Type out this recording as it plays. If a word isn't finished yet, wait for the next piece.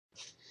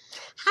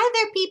Hi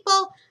there,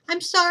 people.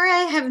 I'm sorry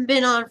I haven't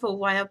been on for a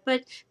while,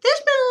 but there's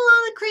been a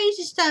lot of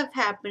crazy stuff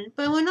happening,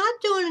 but we're not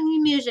doing any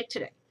music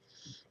today.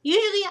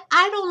 Usually,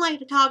 I don't like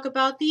to talk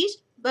about these,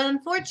 but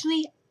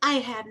unfortunately, I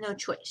have no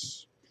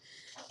choice.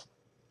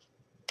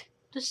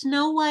 The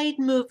Snow White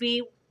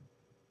movie,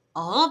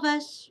 all of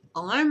us,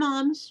 all our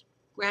moms,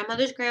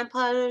 grandmothers,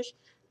 grandfathers,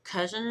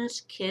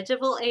 cousins, kids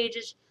of all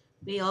ages,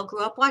 we all grew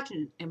up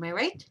watching it. Am I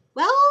right?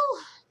 Well,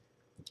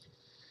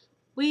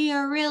 we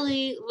are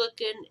really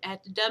looking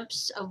at the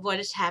dumps of what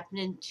is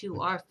happening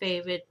to our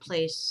favorite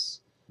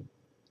place,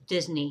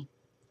 Disney.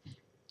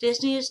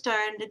 Disney is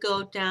starting to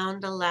go down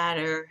the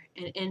ladder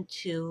and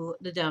into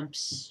the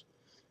dumps.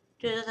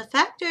 Due to the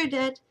factor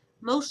that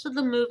most of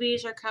the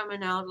movies are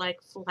coming out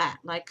like flat,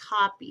 like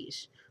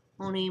copies,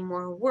 only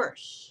more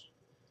worse.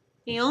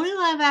 The only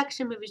live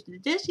action movies, the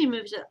Disney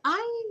movies that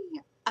I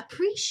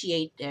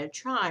appreciate their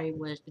try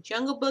was The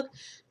Jungle Book,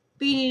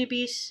 Beauty and the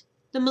Beast,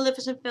 The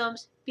Maleficent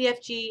films,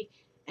 BFG,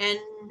 and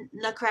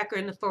Nutcracker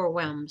in the Four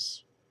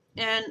Realms,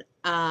 and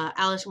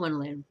Alice in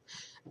Wonderland.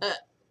 Uh,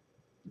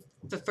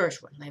 the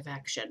first one, live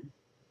action,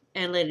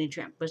 and Lady and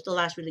Tramp was the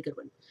last really good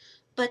one.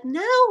 But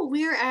now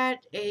we're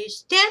at a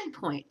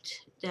standpoint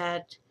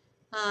that,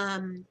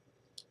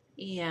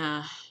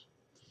 yeah.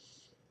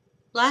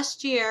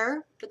 Last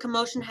year, the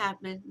commotion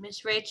happened.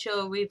 Miss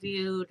Rachel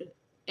reviewed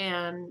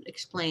and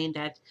explained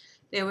that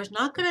there was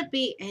not going to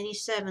be any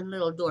seven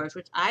little doors,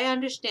 which I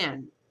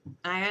understand.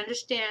 I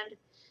understand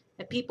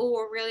that people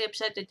were really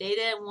upset that they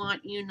didn't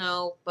want,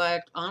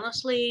 but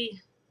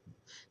honestly,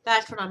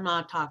 that's what I'm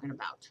not talking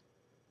about.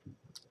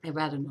 I'd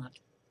rather not.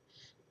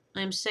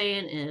 I'm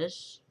saying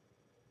is,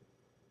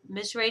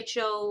 Miss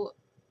Rachel,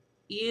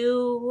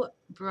 you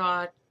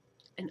brought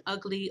an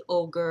ugly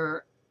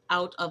ogre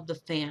out of the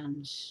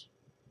fans.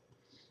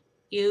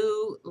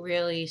 You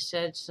really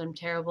said some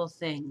terrible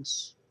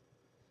things.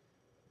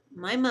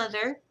 My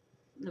mother,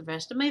 the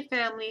rest of my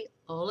family,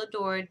 all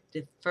adored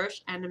the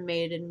first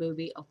animated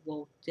movie of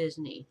Walt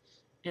Disney.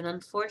 And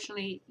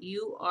unfortunately,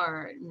 you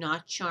are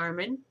not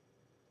charming,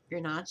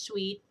 you're not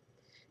sweet,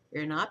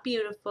 you're not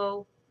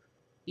beautiful.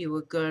 You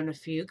were good in a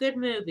few good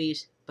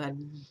movies, but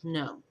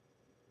no,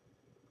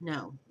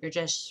 no, you're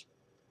just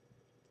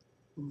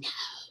no.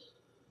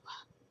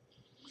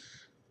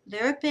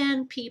 There have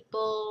been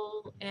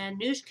people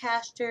and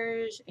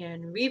newscasters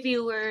and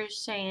reviewers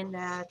saying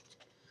that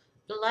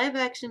the live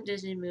action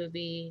Disney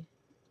movie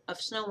of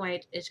Snow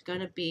White is going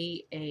to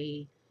be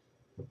a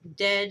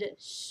dead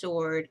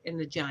sword in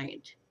the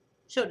giant,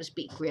 so to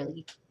speak,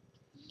 really.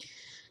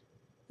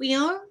 We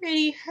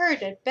already heard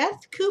that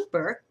Beth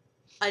Cooper,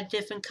 a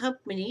different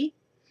company,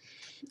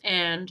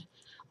 and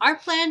are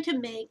planning to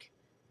make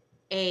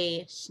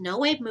a Snow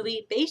White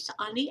movie based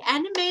on the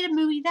animated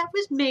movie that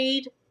was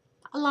made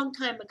a long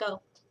time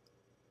ago.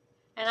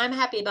 And I'm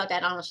happy about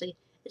that, honestly.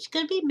 It's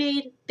going to be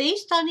made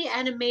based on the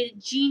animated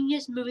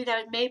genius movie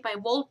that was made by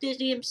Walt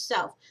Disney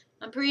himself.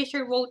 I'm pretty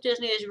sure Walt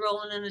Disney is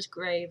rolling in his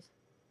grave.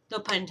 No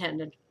pun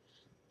intended.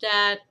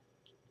 That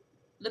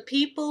the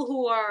people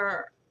who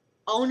are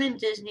owning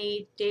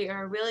Disney, they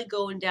are really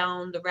going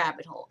down the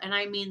rabbit hole. And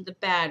I mean the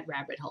bad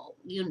rabbit hole,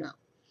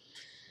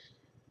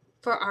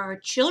 For our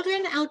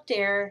children out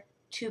there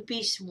to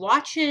be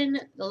watching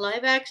the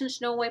live action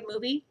Snow White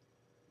movie,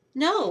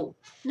 no,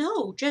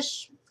 no,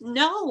 just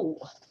no.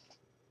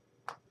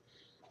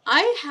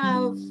 I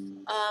have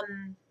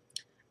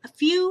a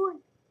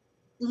few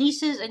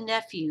nieces and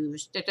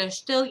nephews that are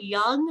still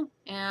young,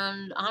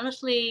 and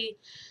honestly,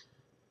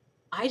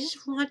 I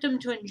just want them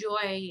to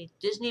enjoy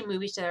Disney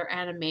movies that are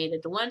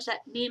animated. The ones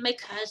that me and my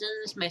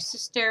cousins, my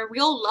sister, we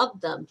all love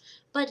them.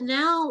 But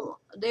now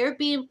they're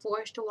being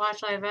forced to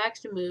watch live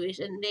action movies,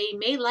 and they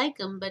may like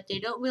them, but they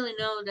don't really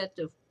know that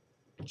the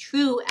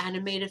true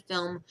animated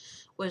film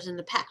was in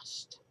the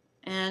past.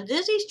 And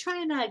Disney's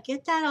trying to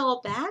get that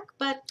all back,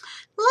 but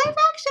live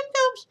action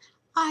films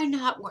are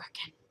not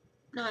working.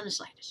 Not in the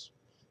slightest.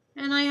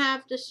 And I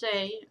have to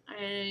say,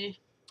 I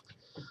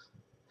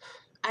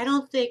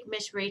don't think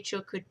Miss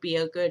Rachel could be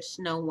a good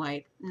Snow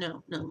White.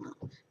 No, no,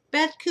 no.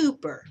 Beth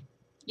Cooper.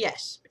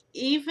 Yes,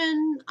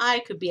 even I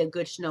could be a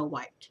good Snow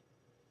White.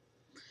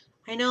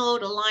 I know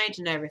the lines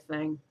and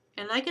everything,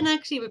 and I can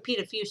actually repeat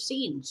a few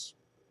scenes.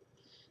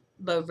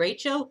 But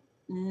Rachel?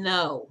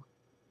 No.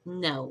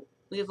 No.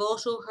 We've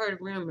also heard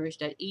rumors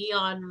that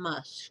Elon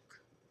Musk,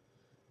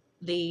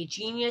 the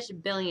genius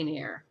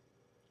billionaire,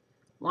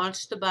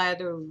 wants to buy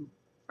the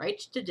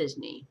rights to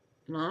Disney.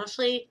 And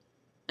honestly,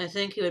 I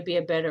think he would be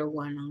a better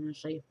one,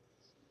 honestly.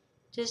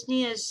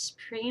 Disney is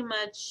pretty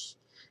much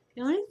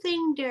the only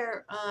thing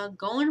they're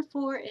going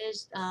for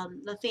is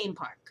the theme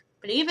park.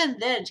 But even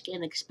then, it's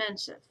getting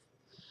expensive.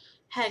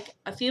 Heck,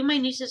 a few of my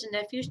nieces and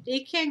nephews, they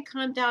can't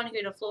come down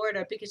here to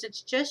Florida because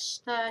it's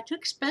just too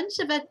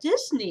expensive at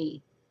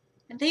Disney.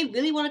 And they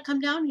really want to come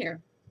down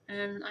here.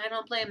 And I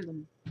don't blame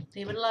them.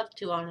 They would love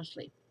to,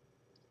 honestly.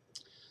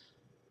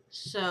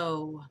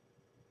 So,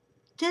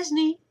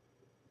 Disney,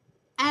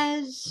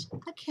 as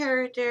a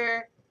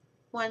character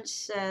once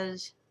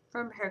says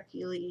from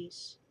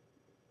Hercules,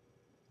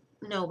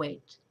 no,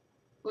 wait,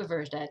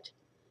 reverse that.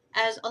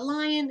 as a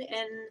lion,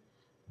 and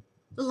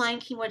the Lion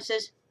King one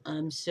says,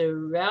 "I'm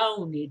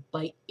surrounded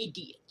by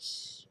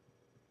idiots."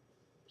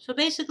 So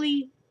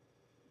basically,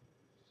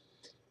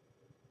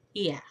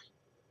 yeah.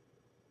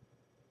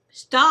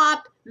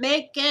 Stop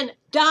making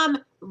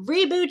dumb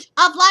reboots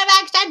of live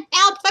action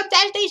films from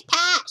Disney's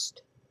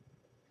past.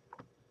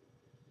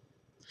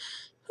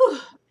 Whew.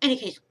 Any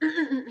case,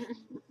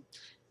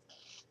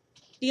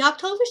 the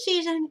October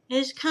season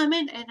is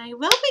coming, and I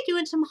will be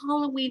doing some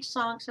Halloween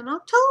songs in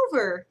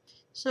October.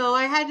 So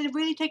I had to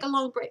really take a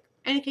long break.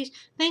 In any case,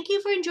 thank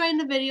you for enjoying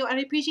the video, and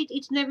I appreciate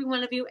each and every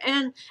one of you.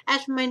 And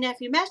as for my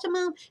nephew, Master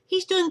Moon,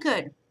 he's doing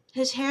good.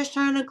 His hair's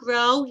starting to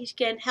grow. He's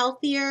getting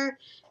healthier.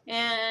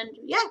 And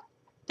yeah,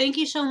 thank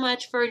you so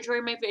much for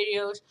enjoying my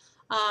videos.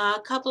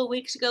 A couple of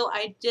weeks ago,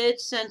 I did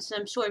send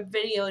some short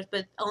videos,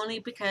 but only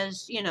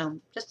because, you know,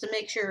 just to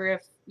make sure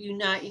if you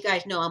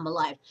guys know I'm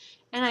alive.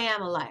 And I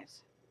am alive.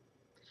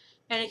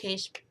 In any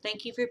case,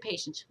 thank you for your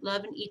patience.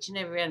 Loving each and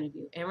every one of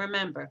you. And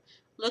remember,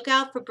 look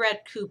out for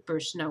Brett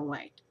Cooper's Snow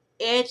White.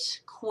 It's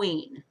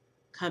Queen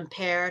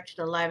compared to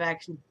the live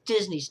action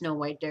Disney Snow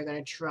White they're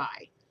going to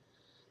try.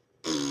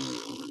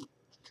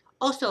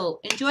 Also,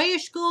 enjoy your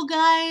school,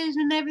 guys,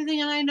 and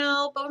everything, and I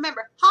know. But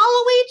remember,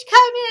 Halloween's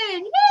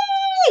coming!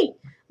 Yay!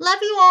 Love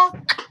you all.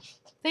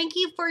 Thank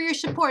you for your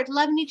support.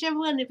 Loving each and every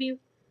one of you.